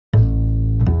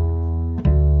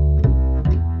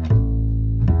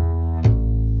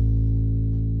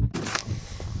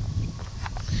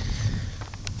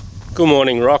Good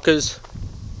morning, rockers.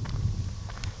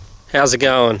 How's it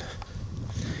going?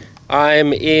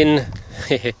 I'm in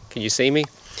can you see me?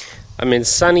 I'm in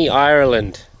sunny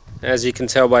Ireland, as you can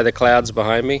tell by the clouds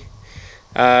behind me.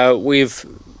 We've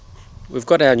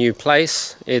got our new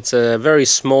place. It's a very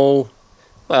small,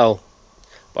 well,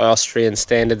 by Austrian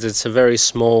standards, it's a very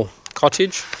small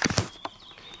cottage.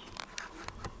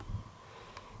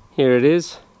 Here it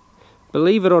is.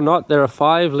 Believe it or not, there are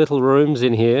 5 little rooms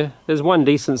in here. There's one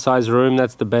decent sized room,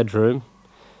 that's the bedroom.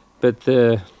 But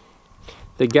the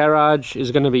garage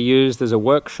is going to be used as a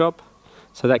workshop,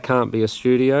 so that can't be a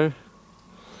studio.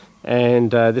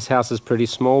 And this house is pretty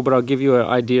small, but I'll give you an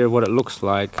idea of what it looks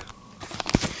like.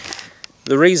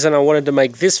 The reason I wanted to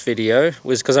make this video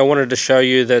was because I wanted to show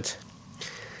you that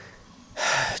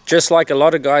just like a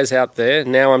lot of guys out there,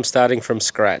 now I'm starting from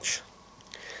scratch.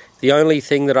 The only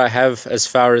thing that I have as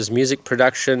far as music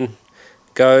production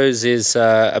goes is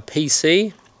a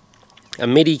PC, a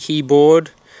MIDI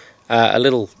keyboard, a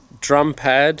little drum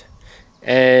pad,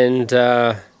 and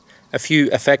a few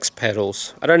effects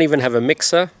pedals. I don't even have a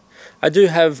mixer. I do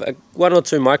have 1 or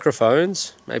 2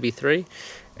 microphones, maybe 3,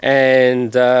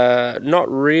 and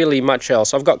not really much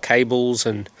else. I've got cables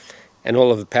and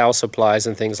all of the power supplies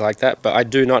and things like that, but I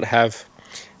do not have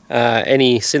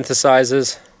any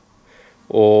synthesizers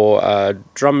or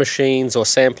drum machines or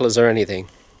samplers or anything.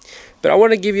 But I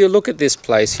want to give you a look at this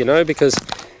place, you know, because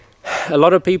a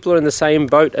lot of people are in the same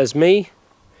boat as me.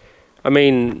 I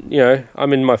mean, you know,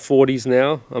 I'm in my 40s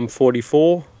now. I'm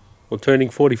 44, or turning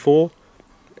 44.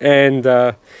 And,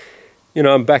 you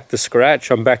know, I'm back to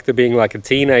scratch. I'm back to being like a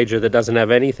teenager that doesn't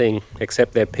have anything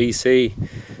except their PC.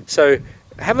 So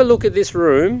have a look at this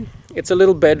room. It's a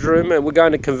little bedroom, and we're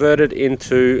going to convert it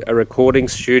into a recording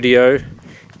studio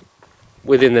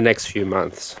within the next few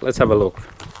months. Let's have a look.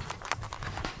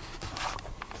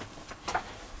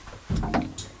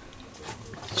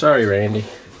 Sorry, Randy.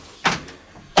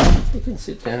 You can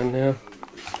sit down now.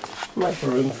 Make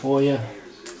room for you.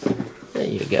 There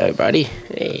you go, buddy.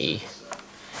 Hey.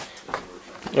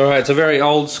 Alright, it's a very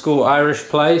old school Irish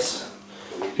place.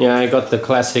 You know, I got the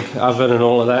classic oven and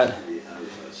all of that.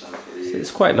 It's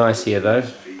quite nice here though.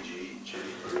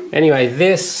 Anyway,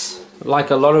 this, like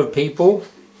a lot of people,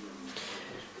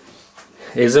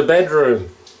 is a bedroom.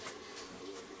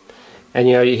 And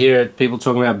you know, you hear people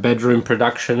talking about bedroom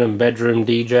production and bedroom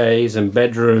DJs and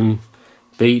bedroom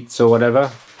beats or whatever.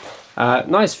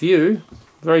 Nice view,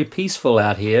 very peaceful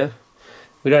out here.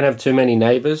 We don't have too many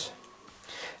neighbors.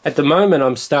 At the moment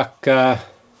I'm stuck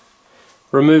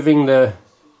removing the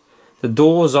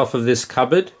doors off of this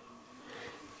cupboard,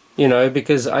 you know,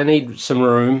 because I need some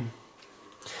room.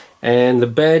 And the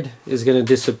bed is going to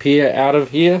disappear out of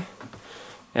here.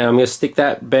 And I'm going to stick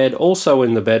that bed also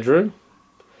in the bedroom,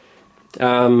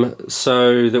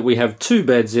 so that we have 2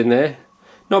 beds in there.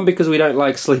 Not because we don't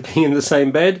like sleeping in the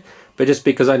same bed, but just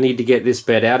because I need to get this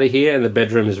bed out of here, and the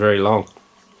bedroom is very long.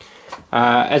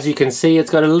 As you can see,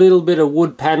 it's got a little bit of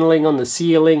wood paneling on the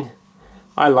ceiling.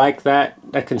 I like that.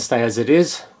 That can stay as it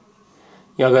is.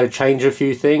 You know, I've got to change a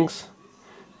few things.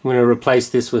 I'm going to replace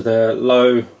this with a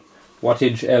low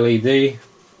wattage LED.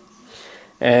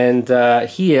 And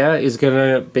here is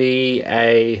going to be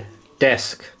a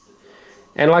desk.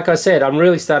 And like I said, I'm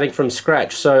really starting from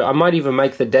scratch, so I might even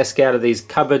make the desk out of these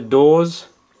cupboard doors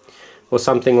or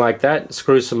something like that,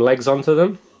 screw some legs onto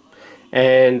them.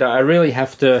 And I really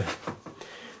have to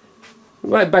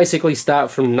basically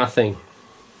start from nothing.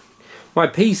 My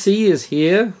PC is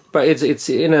here, but it's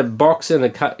in a box in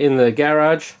the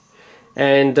garage.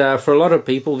 And for a lot of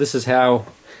people, this is how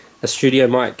a studio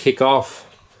might kick off.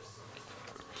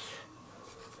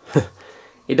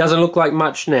 It doesn't look like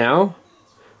much now,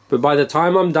 but by the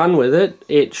time I'm done with it,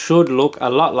 it should look a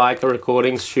lot like a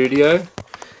recording studio,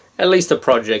 at least a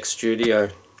project studio.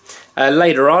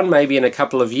 Later on, maybe in a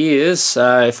couple of years,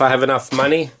 if I have enough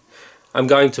money, I'm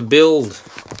going to build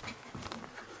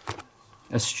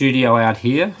a studio out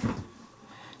here.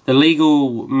 The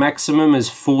legal maximum is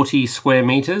 40 square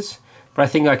meters, but I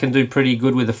think I can do pretty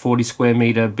good with a 40 square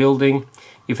meter building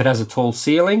if it has a tall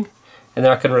ceiling. And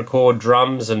then I can record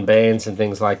drums and bands and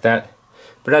things like that.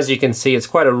 But as you can see, it's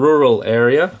quite a rural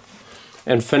area.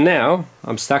 And for now,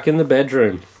 I'm stuck in the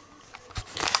bedroom.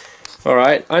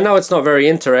 Alright, I know it's not very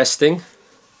interesting.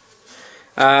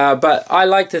 But I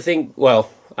like to think, well,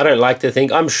 I don't like to think,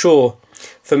 I'm sure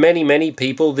for many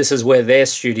people, this is where their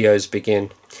studios begin.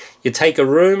 You take a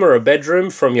room or a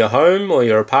bedroom from your home or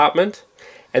your apartment,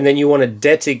 and then you want to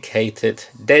dedicate it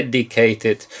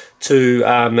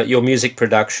to your music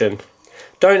production.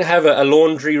 Don't have a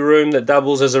laundry room that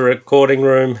doubles as a recording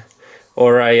room,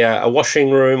 or a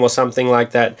washing room or something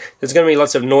like that, there's going to be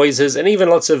lots of noises and even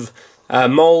lots of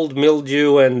mold,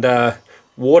 mildew, and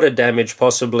water damage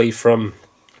possibly from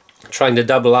trying to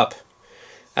double up.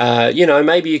 You know,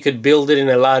 maybe you could build it in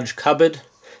a large cupboard.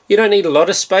 You don't need a lot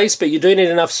of space, but you do need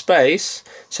enough space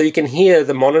so you can hear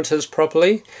the monitors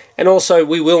properly. And also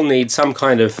we will need some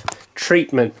kind of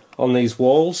treatment on these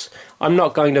walls. I'm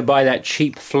not going to buy that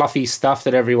cheap fluffy stuff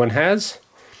that everyone has.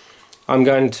 I'm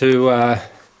going to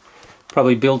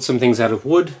probably build some things out of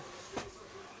wood.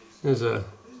 There's a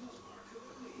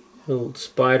little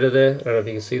spider there. I don't know if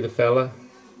you can see the fella.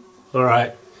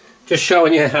 Alright, just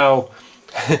showing you how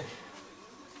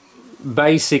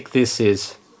basic this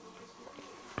is.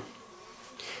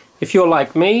 If you're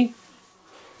like me,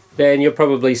 then you're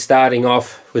probably starting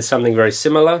off with something very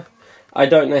similar. I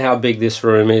don't know how big this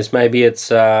room is. Maybe it's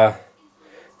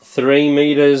 3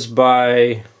 meters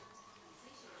by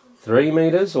 3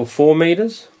 meters or 4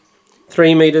 meters.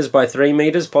 3 meters by 3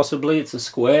 meters, possibly. It's a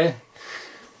square.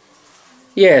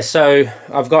 Yeah, so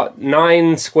I've got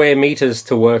 9 square meters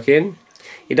to work in.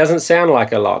 It doesn't sound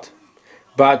like a lot,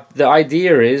 but the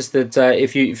idea is that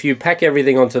if you pack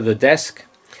everything onto the desk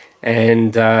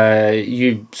and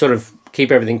you sort of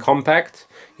keep everything compact,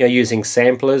 you know, using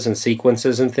samplers and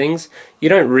sequencers and things, you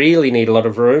don't really need a lot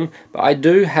of room. But I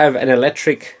do have an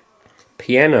electric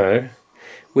piano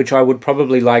which I would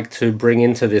probably like to bring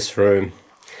into this room.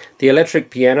 The electric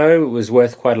piano was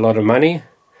worth quite a lot of money,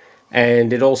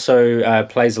 and it also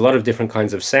plays a lot of different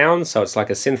kinds of sounds, so it's like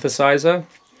a synthesizer.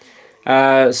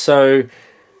 So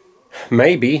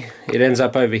maybe it ends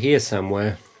up over here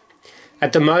somewhere.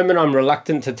 At the moment I'm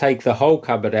reluctant to take the whole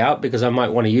cupboard out because I might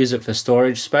want to use it for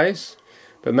storage space,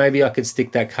 but maybe I could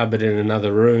stick that cupboard in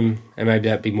another room and maybe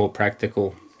that'd be more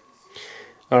practical.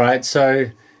 Alright,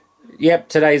 so yep,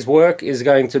 today's work is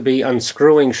going to be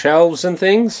unscrewing shelves and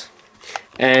things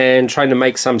and trying to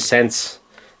make some sense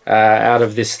out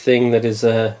of this thing that is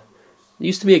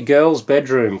used to be a girl's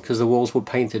bedroom because the walls were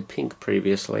painted pink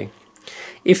previously.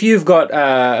 If you've got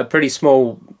a pretty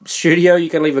small studio, you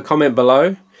can leave a comment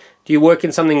below. Do you work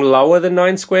in something lower than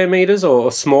 9 square meters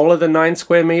or smaller than 9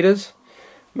 square meters?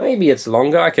 Maybe it's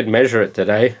longer. I could measure it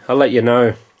today. I'll let you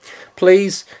know.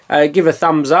 Please give a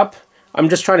thumbs up. I'm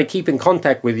just trying to keep in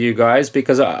contact with you guys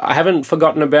because I haven't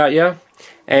forgotten about you.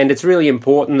 And it's really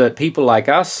important that people like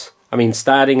us, I mean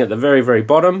starting at the very, very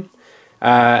bottom,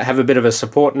 have a bit of a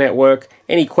support network.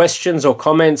 Any questions or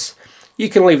comments, you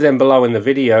can leave them below in the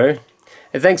video.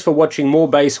 And thanks for watching More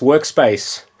Bass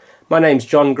Workspace. My name's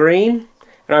John Green,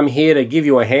 and I'm here to give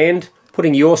you a hand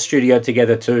putting your studio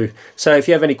together too. So if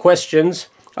you have any questions,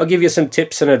 I'll give you some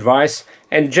tips and advice,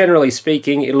 and generally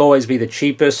speaking, it'll always be the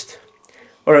cheapest,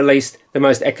 or at least the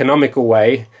most economical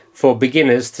way for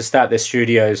beginners to start their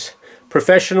studios.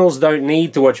 Professionals don't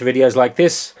need to watch videos like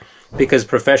this because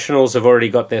professionals have already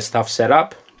got their stuff set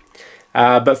up.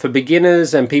 But for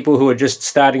beginners and people who are just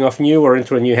starting off new or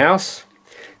into a new house,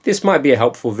 this might be a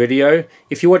helpful video.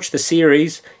 If you watch the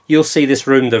series, you'll see this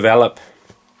room develop.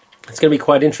 It's going to be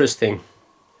quite interesting.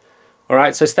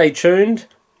 Alright, so stay tuned.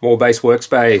 More Bass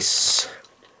Workspace.